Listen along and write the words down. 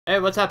Hey,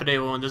 what's happening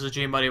everyone? This is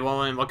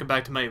GMuddy1 and welcome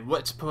back to my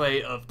Let's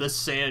Play of the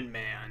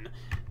Sandman.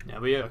 Now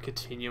we are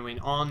continuing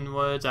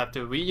onwards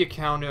after we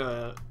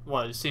encounter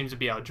what seems to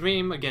be our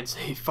dream against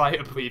a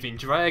fire-breathing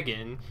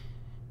dragon.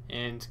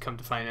 And come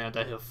to find out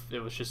that it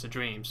was just a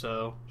dream,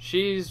 so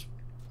she's...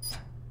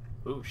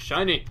 Ooh,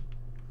 shiny!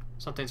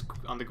 Something's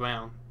on the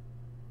ground.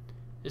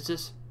 Is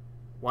this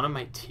one of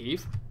my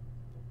teeth?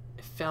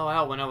 It fell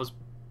out when I was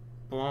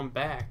born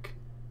back.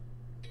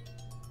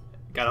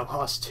 Got a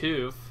lost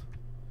tooth.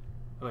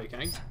 Wait,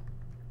 can I?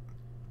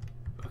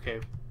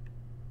 Okay.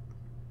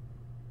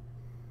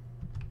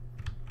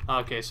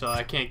 Okay, so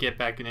I can't get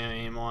back in there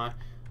anymore.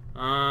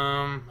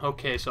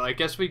 Okay, so I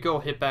guess we go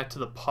hit back to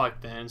the park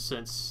then,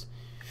 since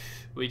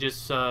we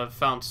just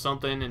found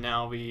something and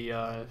now we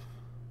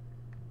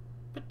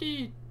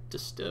pretty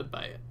disturbed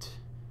by it.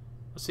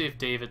 Let's see if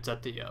David's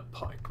at the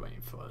park waiting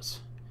for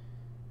us.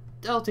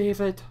 Tell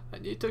David, I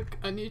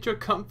need your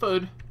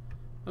comfort.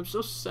 I'm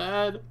so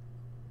sad.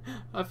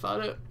 I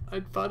thought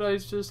I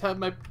just had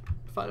my... I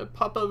thought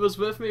Papa was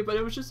with me, but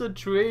it was just a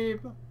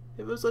dream.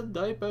 It was a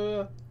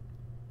nightmare.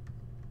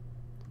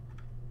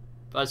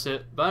 That's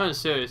it. But I'm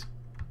serious.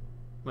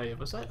 Wait,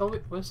 was that... Oh,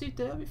 was he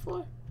there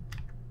before?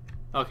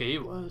 Okay, he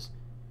was.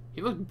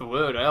 He looked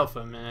blurred out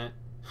for a minute.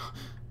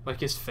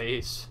 Like his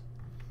face.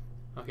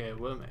 Okay,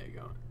 where am I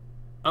going?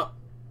 Oh.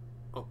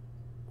 Oh.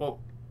 Whoa.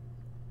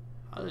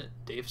 How did...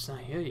 Dave's not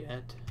here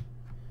yet.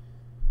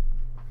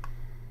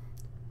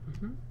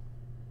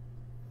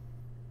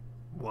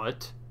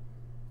 What?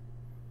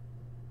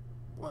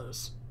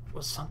 Was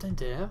something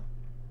there?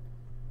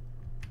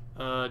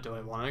 Do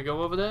I want to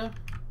go over there?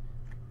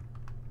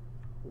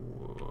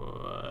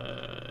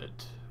 What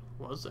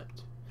was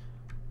it?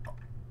 Oh,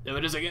 there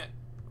it is again.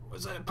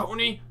 Was that a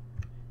pony?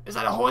 Is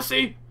that a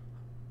horsey?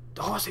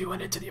 The horsey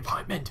went into the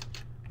apartment.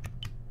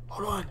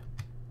 Hold on.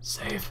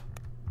 Save.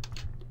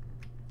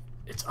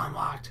 It's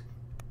unlocked.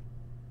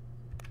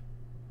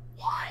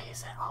 Why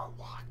is it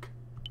unlocked?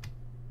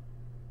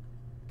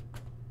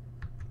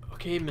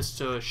 Okay,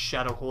 Mr.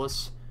 Shadow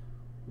Horse,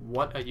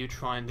 what are you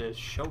trying to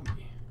show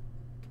me?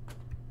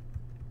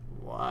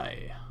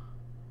 Why?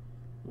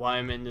 Why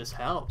I'm in this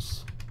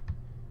house?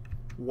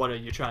 What are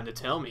you trying to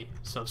tell me?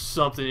 So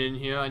something in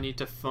here I need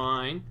to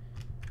find.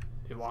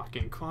 A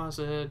walk-in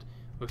closet.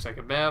 Looks like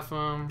a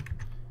bathroom.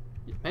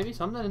 Maybe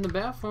something in the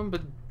bathroom,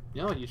 but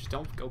you know, you just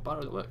don't go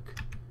bother to look.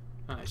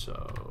 Alright,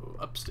 so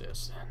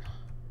upstairs then.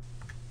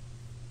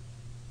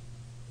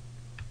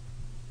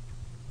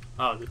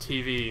 Oh, the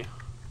TV.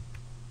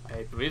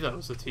 I believe that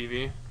was the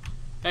TV.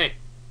 Hey,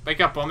 wake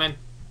up, woman!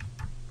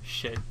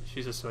 Shit,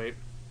 she's asleep.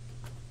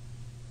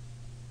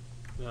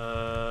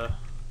 Why?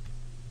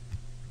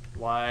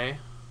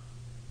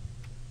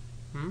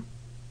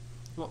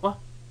 What?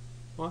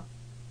 What?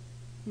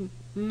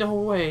 No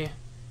way.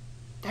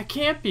 That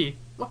can't be.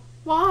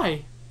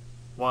 Why?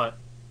 What?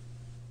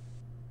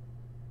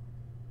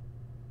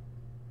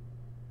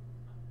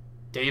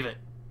 David.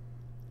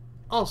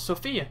 Oh,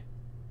 Sophia.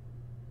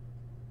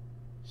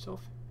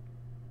 Sophie.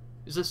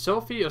 Is it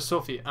Sophie or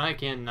Sophie? I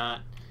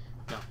cannot.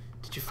 No.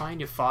 Did you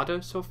find your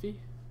father, Sophie?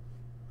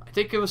 I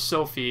think it was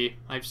Sophie.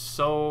 I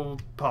so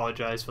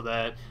apologize for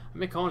that. I've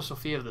been calling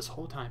Sophia this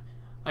whole time.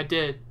 I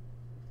did.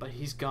 But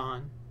he's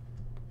gone.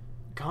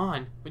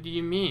 Gone? What do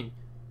you mean?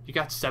 You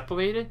got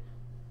separated?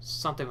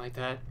 Something like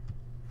that.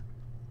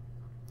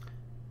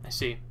 I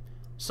see.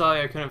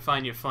 Sorry I couldn't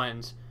find your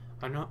friends.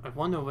 I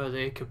wonder where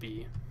they could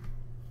be.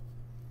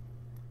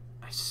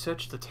 I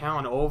searched the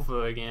town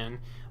over again,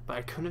 but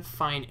I couldn't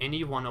find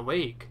anyone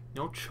awake.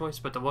 No choice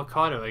but to look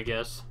harder, I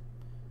guess.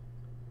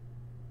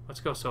 Let's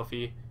go,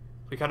 Sophie.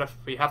 We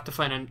have to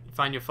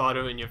find your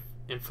father and your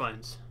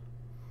friends.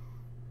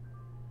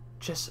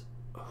 Just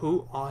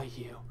who are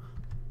you?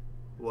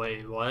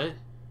 Wait, what?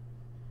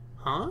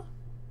 Huh?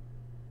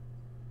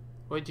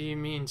 What do you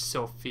mean,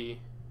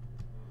 Sophie?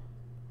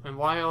 And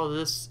why all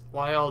this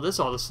all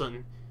of a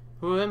sudden?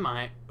 Who am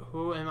I?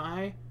 Who am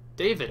I?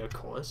 David, of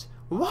course.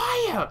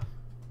 Why?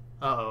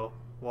 Uh-oh.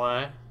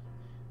 What?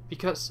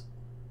 Because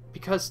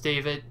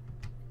David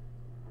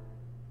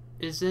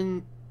is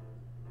in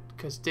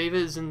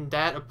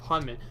that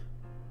apartment.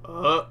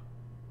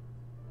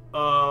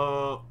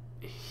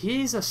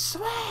 He's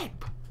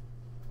asleep.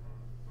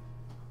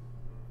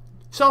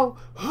 So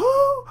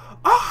who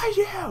are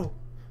you?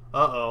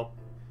 Uh-oh.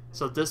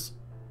 So this,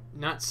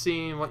 not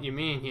seeing what you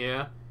mean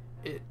here,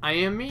 I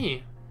am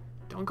me.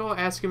 Don't go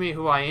asking me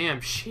who I am.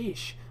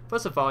 Sheesh.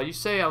 First of all, you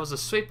say I was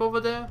asleep over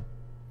there?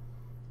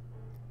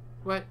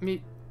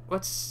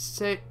 Let's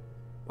say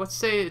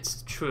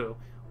it's true.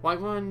 Why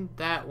wouldn't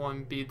that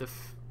one be the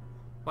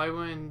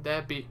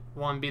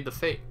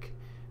fake?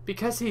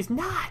 Because he's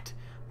not.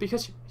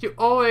 Because you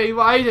always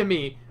lied to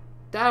me.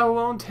 That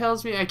alone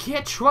tells me I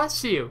can't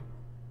trust you.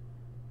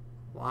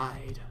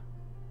 Lied.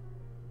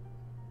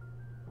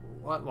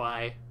 What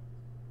lie?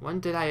 When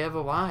did I ever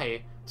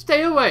lie?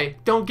 Stay away!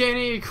 Don't get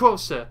any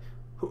closer.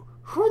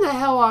 Who the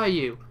hell are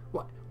you?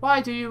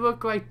 Why do you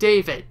look like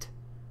David?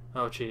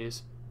 Oh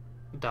jeez. ...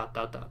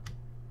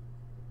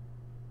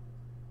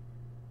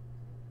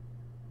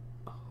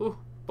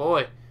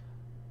 boy.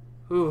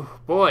 Ooh,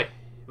 boy.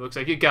 Looks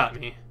like you got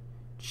me.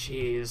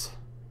 Jeez.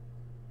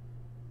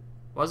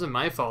 Wasn't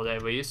my fault,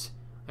 at least.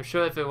 I'm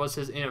sure if it was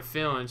his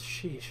interference,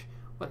 sheesh,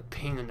 what a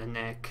pain in the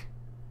neck.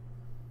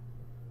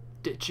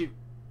 Did you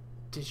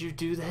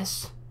do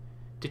this?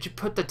 Did you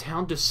put the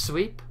town to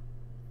sleep?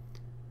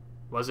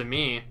 Wasn't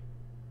me.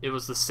 It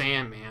was the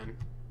Sandman.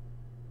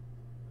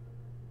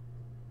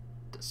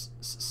 The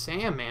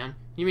Sandman?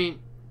 You mean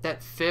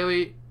that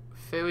fairy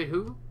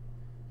who?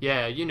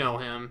 Yeah, you know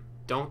him,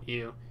 don't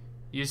you?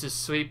 Uses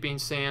sleeping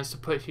sands to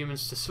put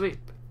humans to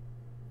sleep.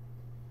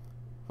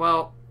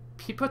 Well,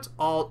 he put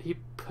all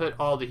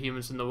the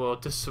humans in the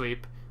world to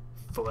sleep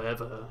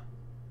forever.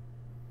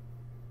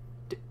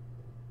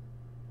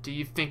 Do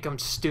you think I'm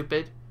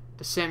stupid?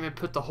 The Sandman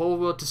put the whole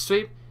world to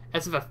sleep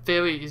as if a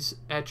fairy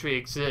actually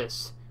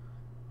exists.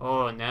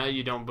 Oh, now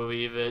you don't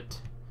believe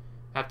it.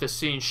 After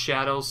seeing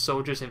shadows,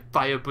 soldiers, and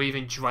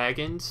fire-breathing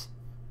dragons?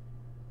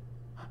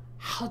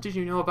 How did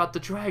you know about the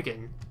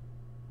dragon?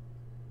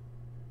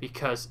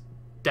 Because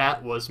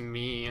that was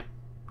me.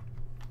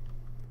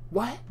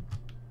 What?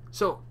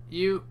 So,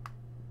 you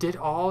did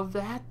all of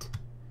that?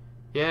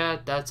 Yeah,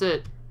 that's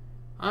it.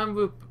 I'm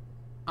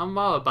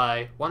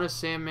Lullaby, one of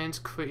Sandman's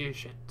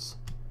creations.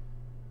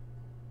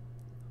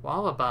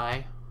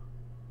 Lullaby?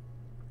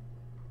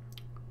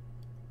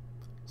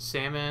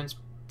 Sandman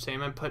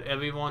put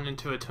everyone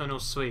into eternal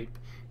sleep.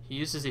 He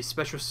uses a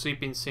special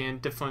sleeping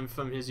sand different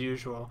from his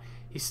usual.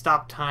 He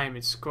stopped time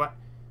and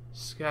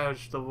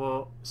scourged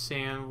the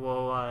sand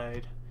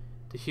worldwide.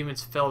 The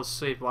humans fell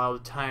asleep while the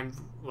time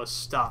was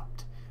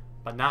stopped,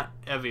 but not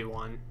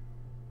everyone.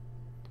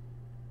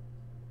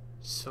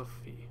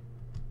 Sophie.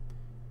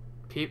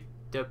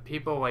 The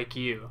people like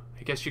you.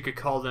 I guess you could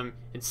call them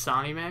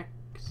insomniacs?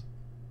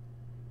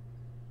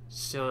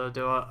 So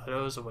there are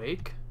others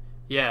awake?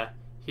 Yeah,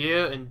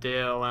 here and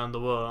there around the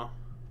world.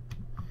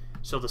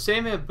 So the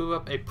Sandman blew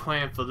up a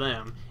plan for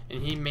them,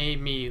 and he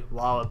made me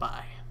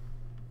Lullaby.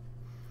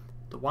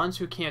 The ones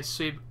who can't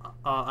sleep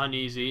are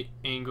uneasy,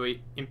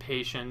 angry,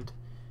 impatient.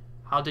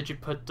 How did you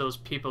put those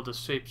people to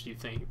sleep, do you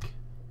think?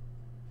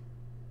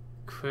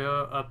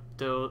 Clear up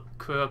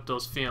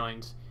those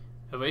feelings.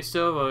 Erase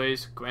their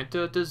worries, grant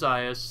their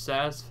desires,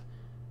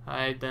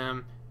 satisfy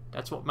them.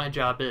 That's what my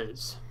job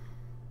is.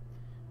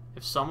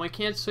 If someone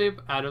can't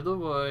sleep out of the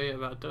worry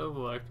about their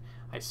work,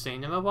 I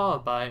sing them a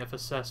lullaby of a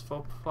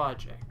successful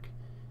project.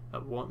 A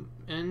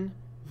woman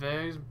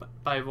varies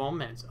by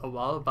romance, a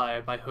lullaby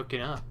by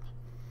hooking up.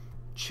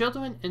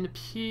 Children in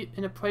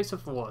a place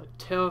of war,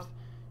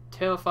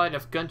 terrified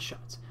of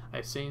gunshots.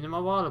 I sing them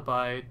a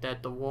lullaby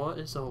that the war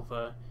is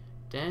over.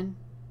 Then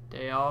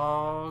they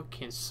all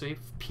can sleep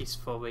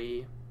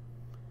peacefully.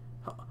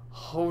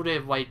 Hold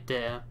it right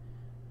there.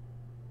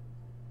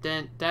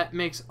 Then that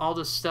makes all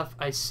the stuff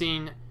I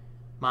sing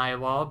my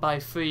lullaby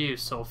for you,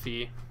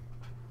 Sophie.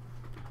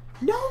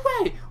 No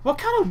way! What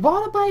kind of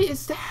lullaby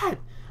is that?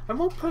 I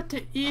won't put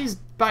to ease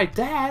by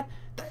that.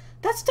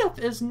 That's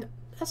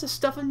the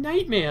stuff of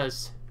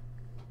nightmares. ...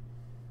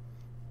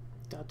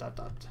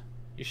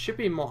 You should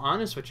be more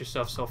honest with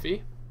yourself,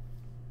 Sophie.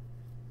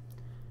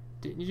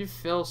 Didn't you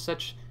feel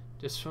such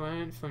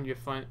disappointment from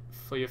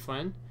your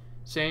friend,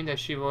 saying that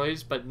she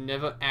worries but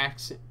never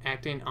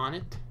acting on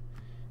it?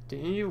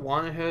 Didn't you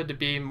want her to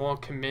be more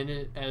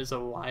committed as a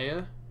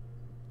liar?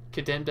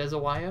 Condemned as a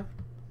liar?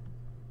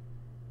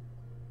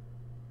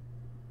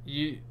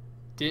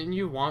 Didn't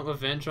you want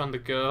revenge on the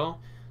girl,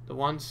 the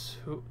one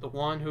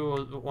who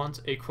was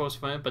once a close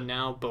friend but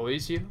now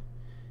bullies you?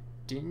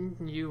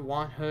 Didn't you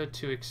want her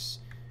to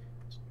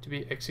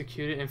be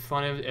executed in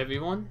front of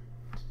everyone?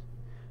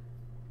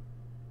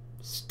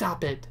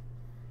 Stop it!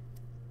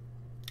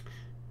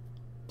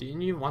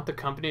 Didn't you want the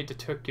company that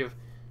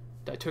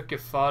took your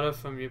father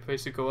from your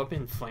place to go up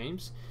in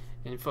flames,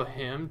 and for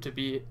him to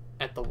be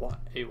at a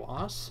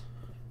loss?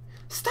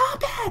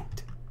 Stop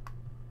it!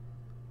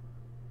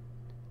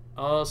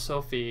 Oh,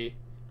 Sophie,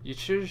 you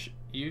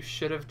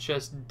should have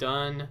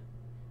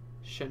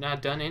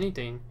not done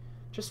anything.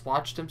 Just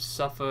watched them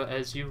suffer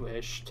as you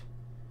wished.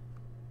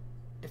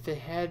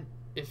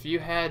 If you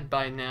had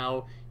by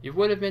now, you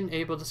would have been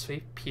able to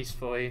sleep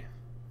peacefully.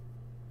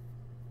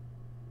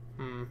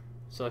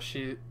 So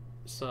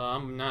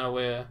I'm not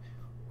aware.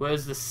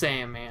 Where's the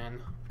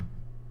Sandman?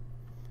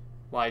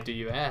 Why do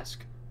you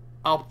ask?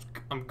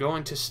 I'm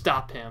going to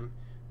stop him.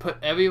 Put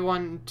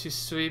everyone to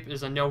sleep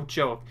is a no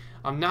joke.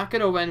 I'm not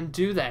gonna let him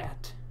do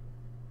that.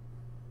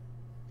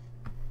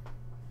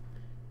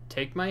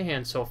 Take my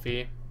hand,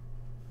 Sophie.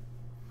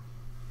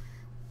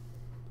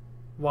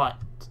 What?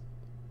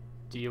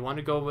 Do you want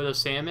to go where the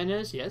Sandman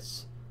is?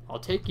 Yes, I'll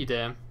take you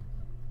there.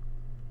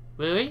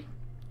 Really?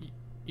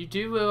 You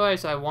do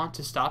realize I want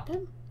to stop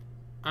him?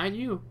 Aren't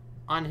you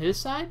on his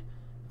side?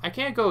 I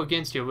can't go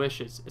against your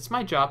wishes. It's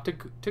my job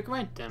to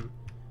grant them.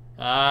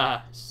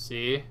 Ah,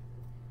 see?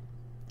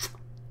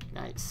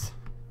 Nice.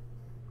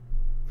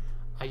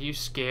 Are you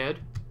scared?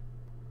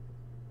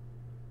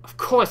 Of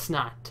course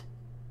not.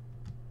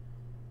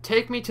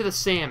 Take me to the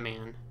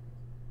Sandman.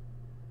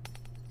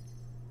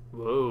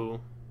 Whoa.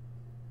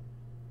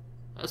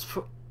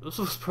 This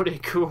was pretty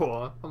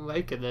cool. I'm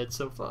liking it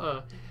so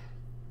far.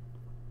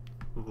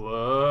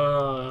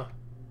 Whoa.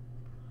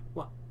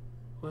 What?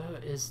 Where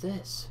is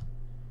this?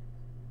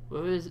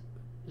 Where is...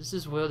 This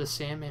is where the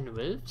Sandman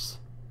lives?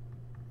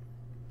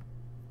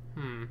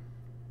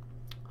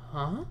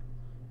 Huh?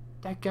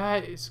 That guy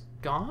is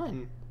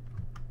gone.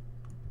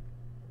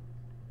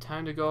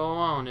 Time to go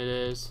alone, it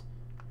is.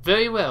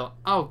 Very well,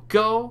 I'll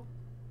go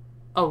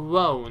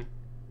alone.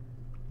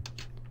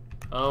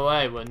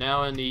 Alright, we're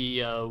now in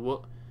the,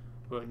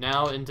 we're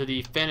now into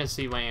the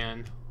fantasy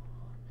land.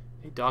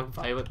 A dark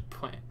violet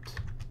plant.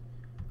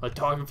 A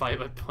dark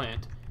violet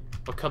plant.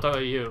 What color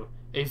are you?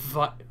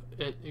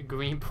 A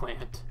green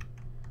plant.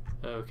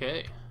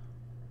 Okay.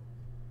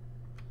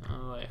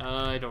 Alright,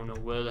 I don't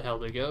know where the hell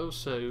to go,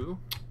 so...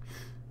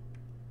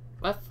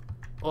 Left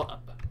or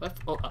up? Left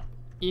or up?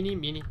 Eeny,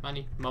 meeny,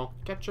 miny, mo.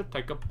 Catch a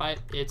tiger by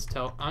its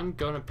tail. I'm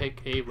gonna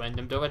pick a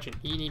random direction.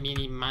 Eeny,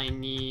 meeny,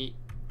 miny,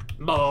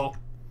 mo.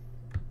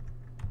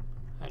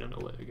 I don't know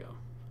where to go.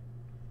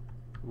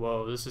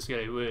 Whoa, this is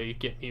gonna really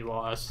get me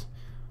lost.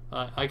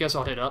 I guess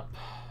I'll hit up.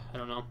 I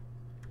don't know.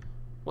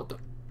 What the...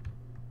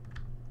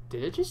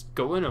 Did it just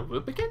go in a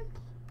loop again?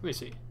 Let me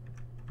see.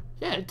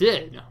 Yeah, it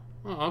did.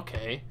 Oh,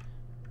 okay.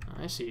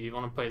 I see. You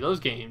want to play those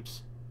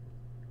games.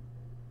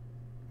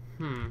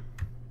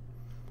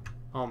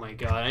 Oh my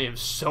god, I am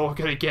so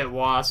gonna get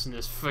lost in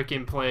this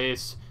freaking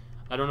place.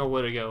 I don't know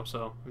where to go,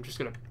 so I'm just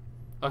gonna...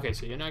 Okay,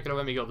 so you're not gonna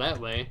let me go that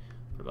way.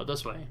 What about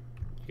this way?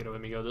 You gonna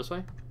let me go this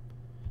way?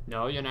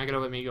 No, you're not gonna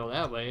let me go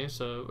that way,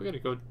 so we're gonna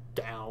go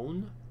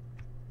down.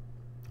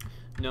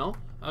 No?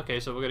 Okay,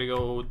 so we're gonna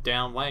go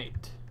down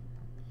right.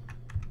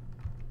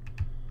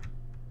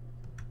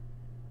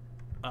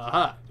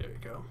 Aha! There we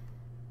go.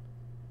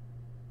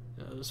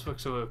 This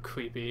looks a little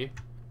creepy.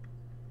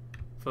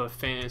 For a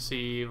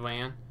fantasy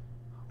land.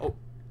 Oh,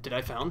 did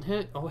I found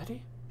it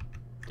already?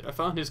 Did I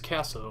find his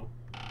castle?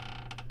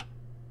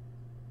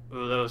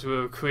 Oh, that was a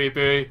little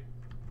creepy.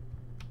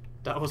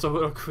 That was a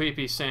little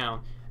creepy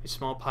sound. A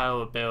small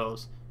pile of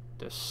barrels.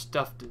 They're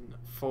stuffed in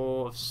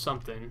full of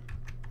something.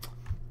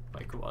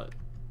 Like what?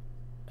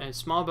 And a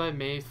small bed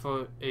made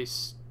from a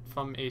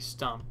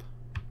stump.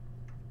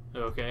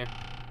 Okay.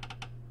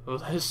 Oh,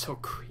 that is so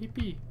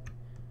creepy.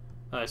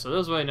 Alright, so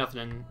there's really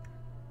nothing.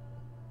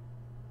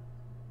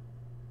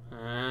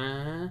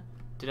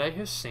 Did I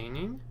hear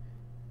singing?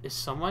 Is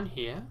someone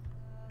here?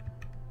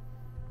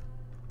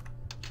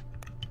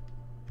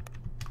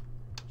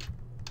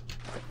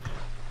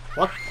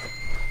 What?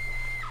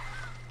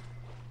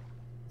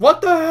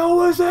 What the hell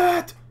was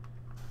that?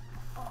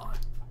 Oh,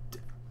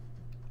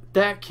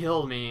 that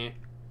killed me.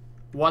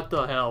 What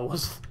the hell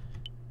was...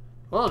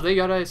 Well, they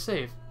got us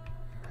safe.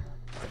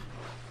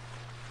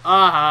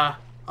 Oh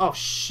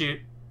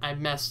shoot. I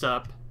messed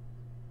up.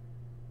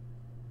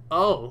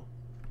 Oh.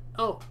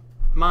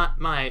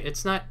 My,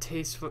 it's not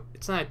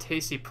a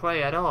tasty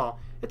play at all.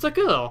 It's a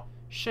girl.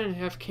 Shouldn't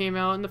have came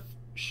out in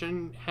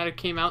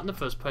the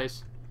first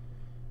place.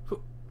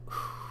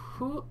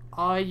 Who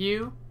are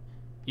you?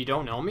 You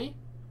don't know me?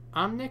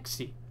 I'm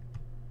Nixie.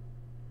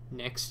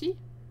 Nixie?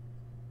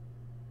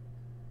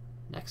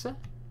 Nexa?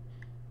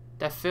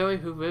 That fairy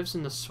who lives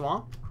in the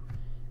swamp?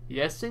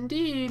 Yes,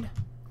 indeed.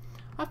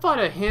 I thought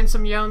a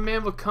handsome young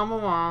man would come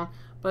along,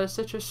 but it's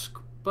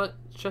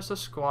just a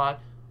squad.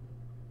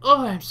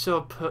 Oh, I'm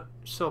so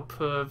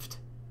perved.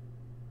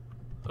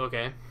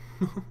 Okay.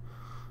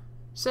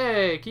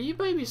 Say, can you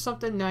buy me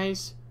something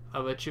nice?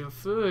 I'll let you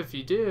through if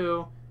you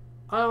do.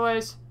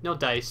 Otherwise, no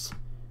dice.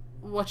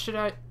 Why should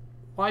I?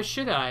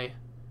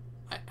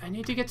 I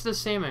need to get to the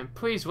Sandman.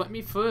 Please, let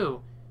me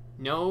through.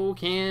 No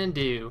can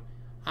do.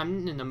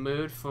 I'm in the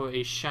mood for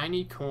a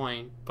shiny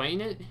coin. Bring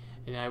it,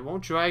 and I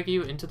won't drag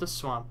you into the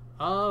swamp.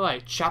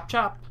 Alright, chop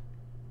chop.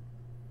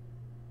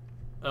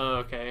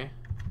 Okay.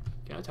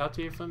 Can I talk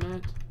to you for a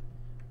minute?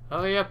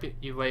 Hurry up,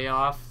 you way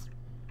off.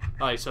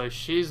 Alright, so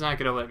she's not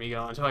gonna let me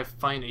go until I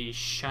find a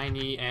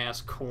shiny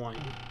ass coin.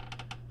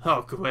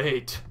 Oh,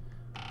 great.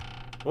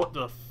 What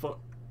the fuck?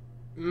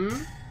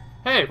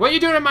 Hey, what are you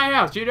doing in my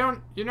house? You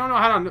don't know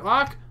how to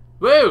lock?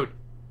 Rude!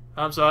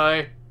 I'm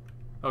sorry.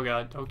 Oh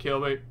god, don't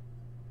kill me.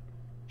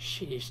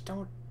 Sheesh,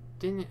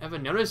 didn't ever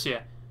notice you.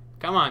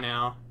 Come on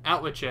now,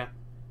 out with you.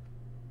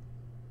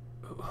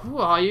 Who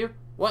are you?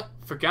 What,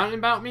 forgotten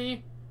about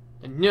me?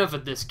 The nerve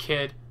of this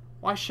kid.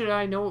 Why should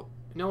I know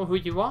who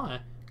you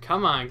are?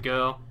 Come on,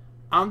 girl.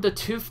 I'm the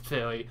Tooth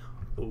Fairy.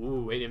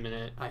 Ooh, wait a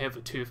minute. I have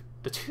a tooth.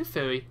 The Tooth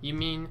Fairy? You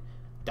mean...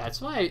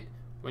 That's right.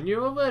 When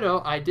you were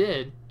little, I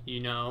did.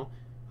 You know,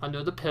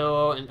 under the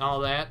pillow and all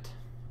that.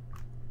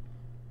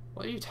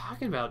 What are you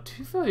talking about?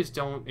 Tooth Fairies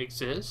don't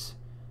exist.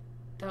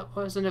 That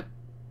wasn't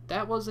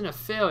a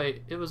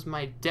fairy. It was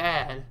my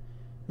dad.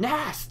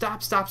 Nah,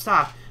 stop.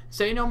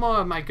 Say no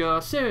more, my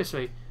girl.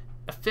 Seriously.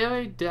 A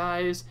fairy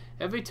dies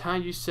every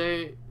time you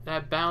say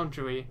that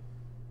boundary.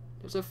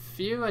 There's a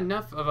few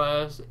enough of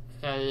us,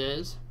 that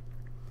is.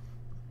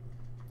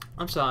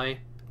 I'm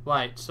sorry.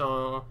 Right,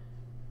 so...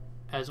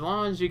 As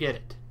long as you get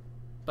it.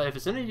 But if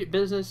it's any of your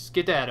business,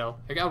 skedaddle.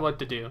 I got work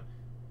to do.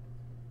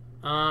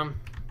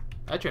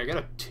 Actually, I got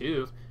a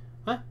tooth.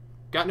 Huh?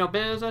 Got no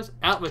business?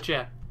 Out with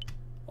ya.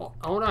 Oh,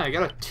 hold on, I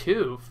got a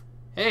tooth.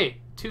 Hey,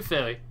 Tooth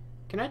Fairy.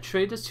 Can I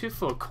trade this tooth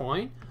for a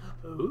coin?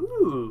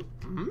 Ooh.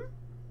 Hmm?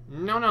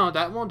 No,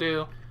 that won't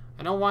do.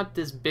 I don't want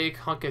this big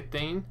hunk of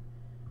thing.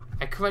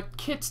 I collect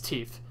kids'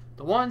 teeth.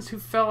 The ones who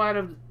fell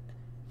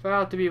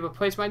out to be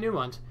replaced by new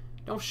ones.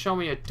 Don't show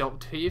me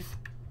adult teeth.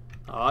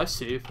 Oh, I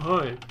see.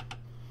 Fine.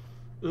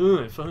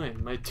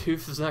 Fine. My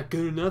tooth is not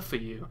good enough for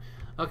you.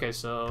 Okay,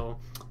 so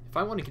if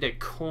I want to get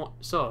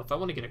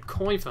a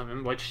coin from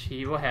him, which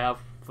he will have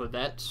for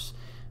that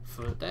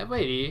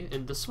lady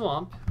in the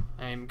swamp,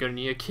 I'm gonna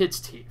need a kid's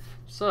teeth.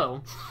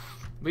 So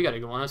we gotta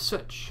go on a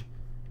switch.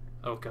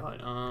 Oh god,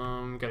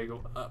 gotta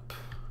go up.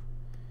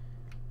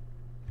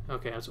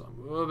 Okay, so I'm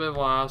a little bit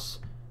lost.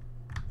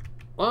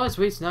 Well,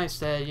 it's nice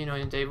that, you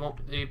know, they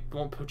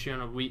won't put you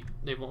on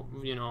they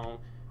won't, you know,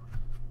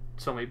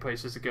 so many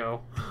places to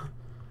go.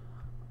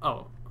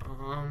 Oh,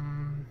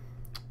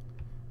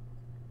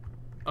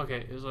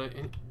 okay, it's like,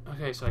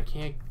 okay, so I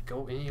can't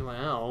go anywhere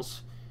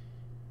else.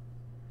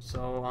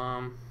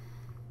 So,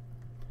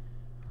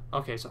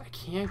 okay, so I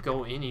can't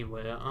go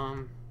anywhere.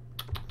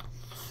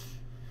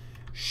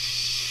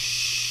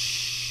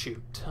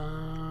 Shoot,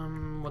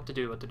 what to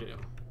do?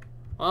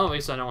 Well, at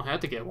least I don't have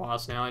to get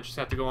lost now. I just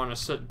have to go on a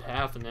certain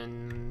path, and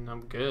then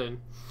I'm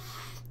good.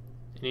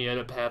 Any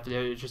other path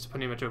there is just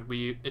pretty much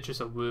it's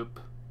just a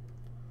loop.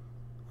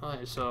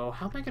 Alright, so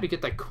how am I gonna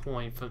get that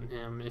coin from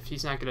him if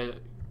he's not gonna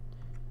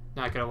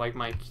like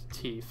my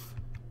teeth?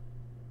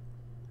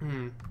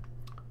 Can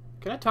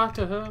I talk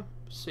to her?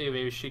 See,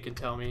 maybe she can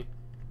tell me.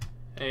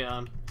 Hey,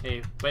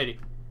 lady.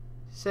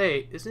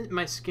 Say, isn't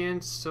my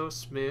skin so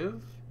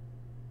smooth?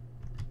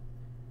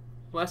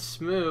 Less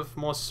smooth,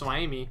 more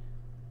slimy.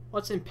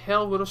 What's in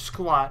pale little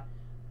squat?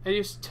 I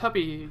use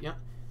tubby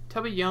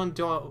young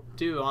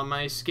dew on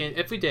my skin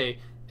every day.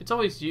 It's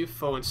always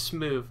youthful and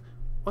smooth.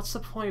 What's the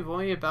point of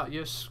worrying about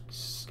your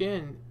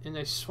skin in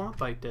a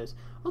swamp like this?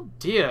 Oh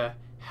dear,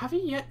 have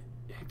you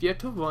yet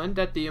to learn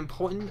that the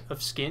importance of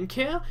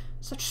skincare?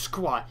 Such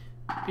squat.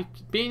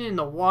 Being in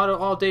the water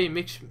all day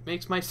makes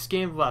my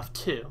skin rough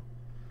too.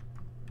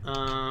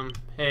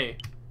 Hey.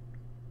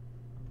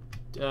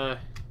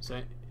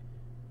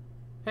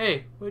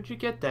 Hey, where'd you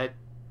get that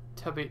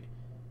tubby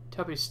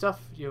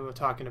stuff you were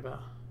talking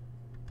about?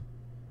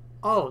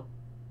 Oh.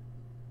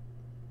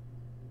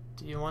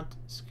 Do you want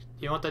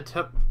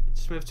that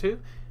smooth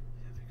too?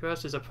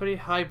 Grass is a pretty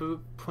high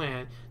root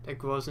plant that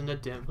grows in the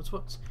dim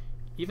woods.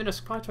 Even a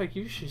squatch like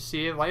you should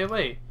see it right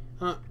away.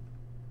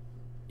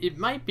 It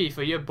might be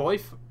for your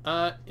boyfriend.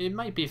 I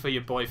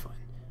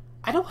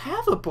don't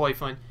have a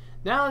boyfriend.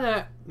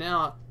 Now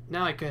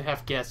I could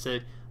have guessed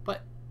it,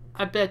 but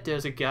I bet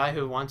there's a guy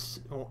who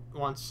wants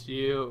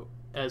you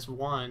as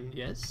one.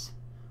 Yes.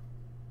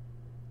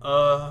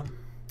 Can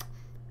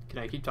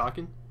I keep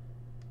talking?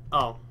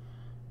 Oh.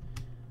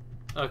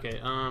 Okay.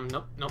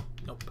 Nope.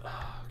 Okay.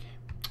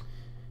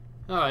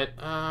 All right.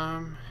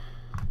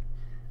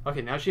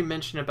 Okay. Now she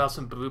mentioned about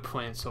some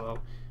blueprints, so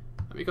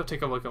let me go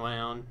take a look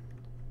around.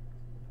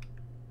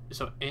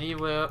 So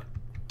anywhere.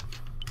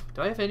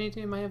 Do I have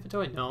anything in my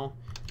inventory? No.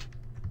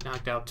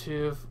 Knocked out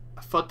tooth.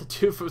 I thought the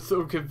tooth was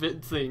so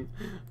convincing.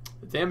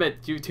 Damn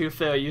it, you Tooth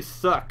Fairy, you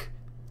suck.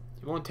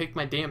 You won't take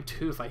my damn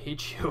tooth. I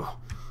hate you.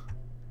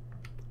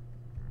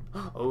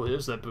 Oh,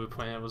 here's that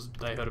blueprint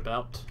I heard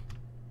about.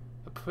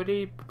 A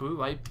pretty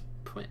blue-white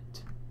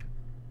print.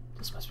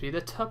 This must be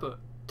the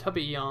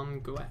tubby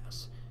on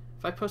glass.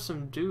 If I put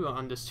some dew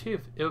on this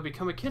tooth, it'll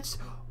become a kid's.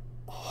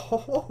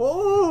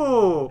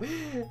 Oh,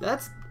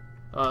 that's.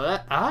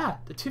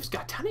 The tooth's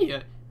got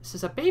tinier. This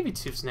is a baby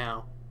tooth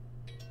now.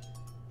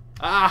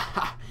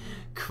 Ah,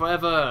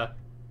 clever.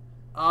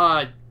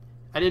 I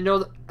didn't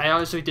know. I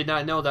honestly did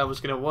not know that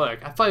was gonna work.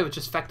 I thought it would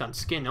just affect on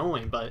skin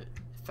only, but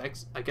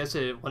affects. I guess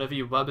whenever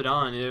you rub it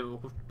on,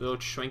 it'll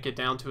shrink it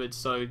down to its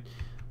size.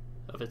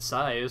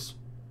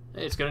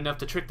 Hey, it's good enough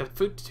to trick the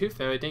Tooth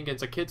Fairy thinking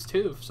it's a kid's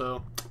tooth.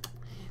 So,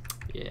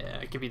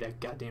 yeah, give me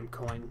that goddamn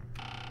coin.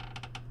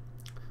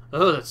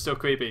 Oh, that's so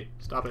creepy.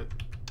 Stop it.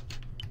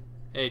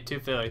 Hey,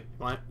 Tooth Fairy,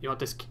 you want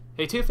this?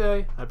 Hey, Tooth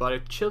Fairy, I bought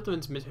a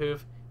children's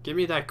tooth. Give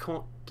me that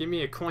coin. Give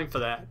me a coin for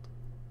that.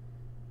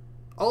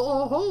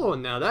 Oh,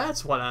 now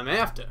that's what I'm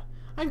after.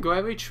 I can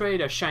gladly trade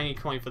a shiny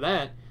coin for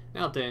that.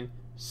 Now then,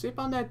 sleep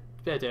on that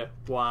bed there.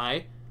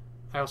 Why?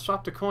 I'll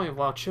swap the coin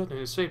while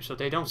children sleep so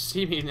they don't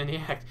see me in the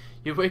act.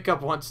 You wake me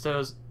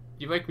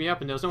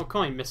up and there's no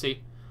coin,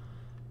 missy.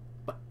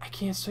 But I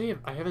can't sleep.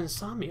 I have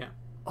insomnia.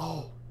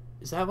 Oh,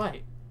 is that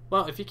right?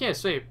 Well, if you can't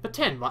sleep,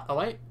 pretend,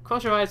 alright?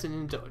 Close your eyes and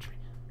indulge me.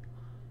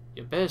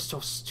 Your bed is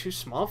still too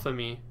small for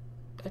me.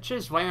 That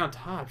chair's right on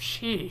top.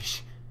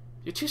 Sheesh.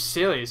 You're too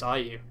serious, are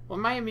you?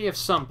 Remind me of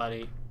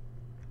somebody.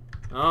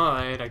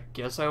 Alright, I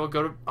guess I will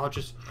go to... I'll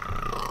just...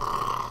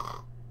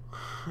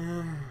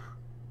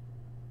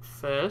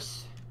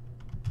 First...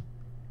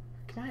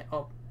 Can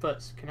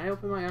I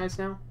open my eyes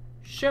now?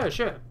 Sure.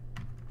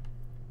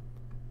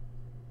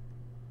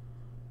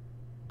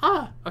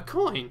 Ah, a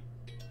coin.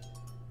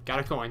 Got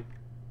a coin.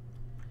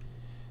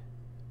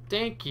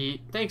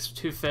 Thanks,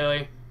 Tooth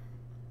Fairy.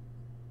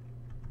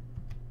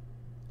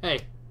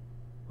 Hey,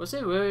 was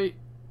it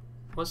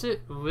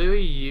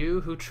really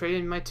you who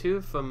traded my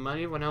tooth for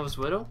money when I was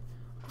little?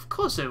 Of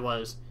course it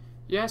was.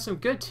 You had some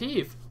good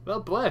teeth, well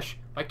brushed,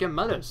 like your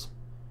mother's.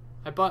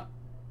 I bought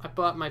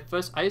my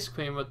first ice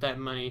cream with that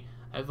money.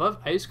 I've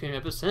loved ice cream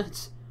ever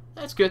since.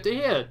 That's good to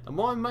hear. The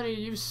more money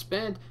you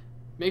spend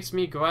makes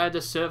me glad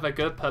to serve a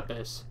good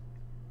purpose.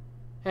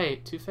 Hey,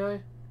 Tooth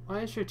Fairy, why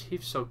is your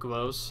teeth so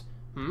gross?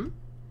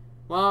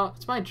 Well,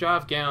 it's my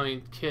job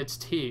gambling kids'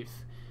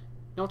 teeth.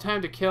 No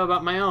time to care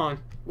about my own.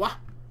 What?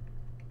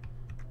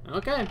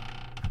 Okay.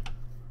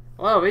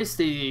 Well, at least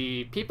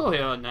the people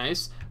here are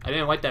nice. I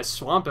didn't like that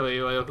swamp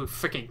area who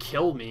freaking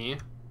killed me.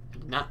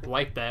 Did not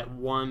like that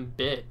one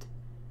bit.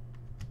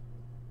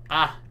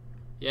 Ah,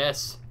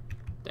 yes.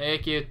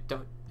 Thank you.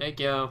 Thank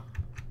you.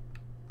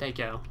 Thank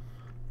you.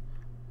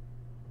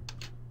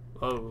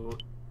 Whoa.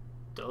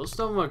 Those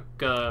don't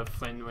look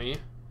friendly.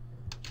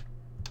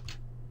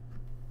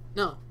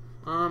 No.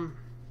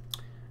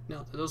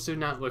 No, those do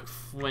not look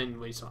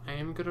friendly, so I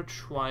am gonna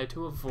try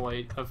to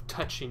avoid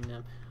touching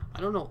them.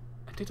 I don't know.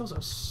 I think those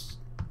are.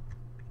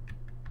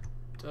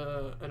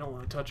 I don't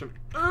want to touch them.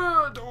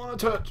 I don't want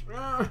to touch.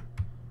 I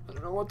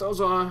don't know what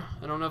those are.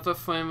 I don't know if they're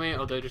friendly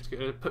or they're just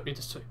gonna put me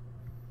to sleep.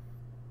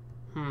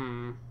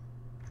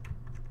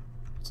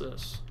 What's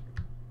this?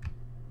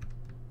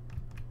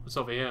 What's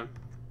over here?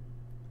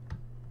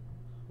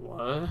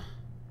 What?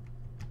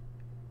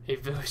 A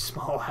very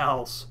small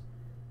house.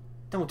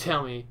 Don't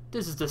tell me.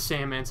 This is the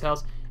Sandman's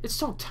house. It's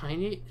so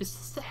tiny. Is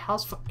this the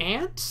house for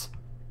ants?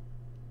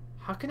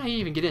 How can I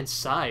even get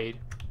inside?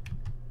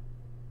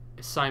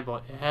 A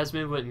signboard. It has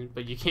been written,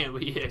 but you can't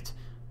read it.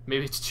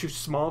 Maybe it's too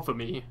small for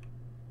me.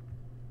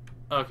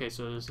 Okay,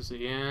 so this is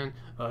the end.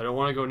 I don't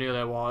want to go near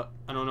that wall.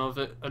 I don't know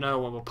if another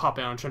one will pop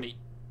out and try to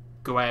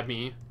grab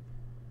me.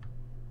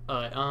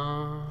 Alright,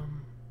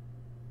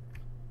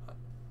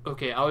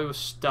 okay, I will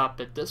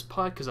stop at this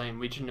part because I am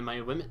reaching to my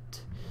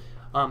limit.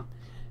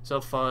 So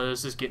far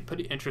this is getting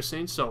pretty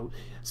interesting, so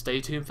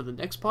stay tuned for the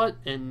next part,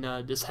 and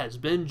this has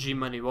been G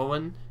Money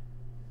Rolling.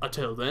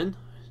 Until then,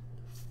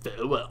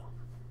 farewell.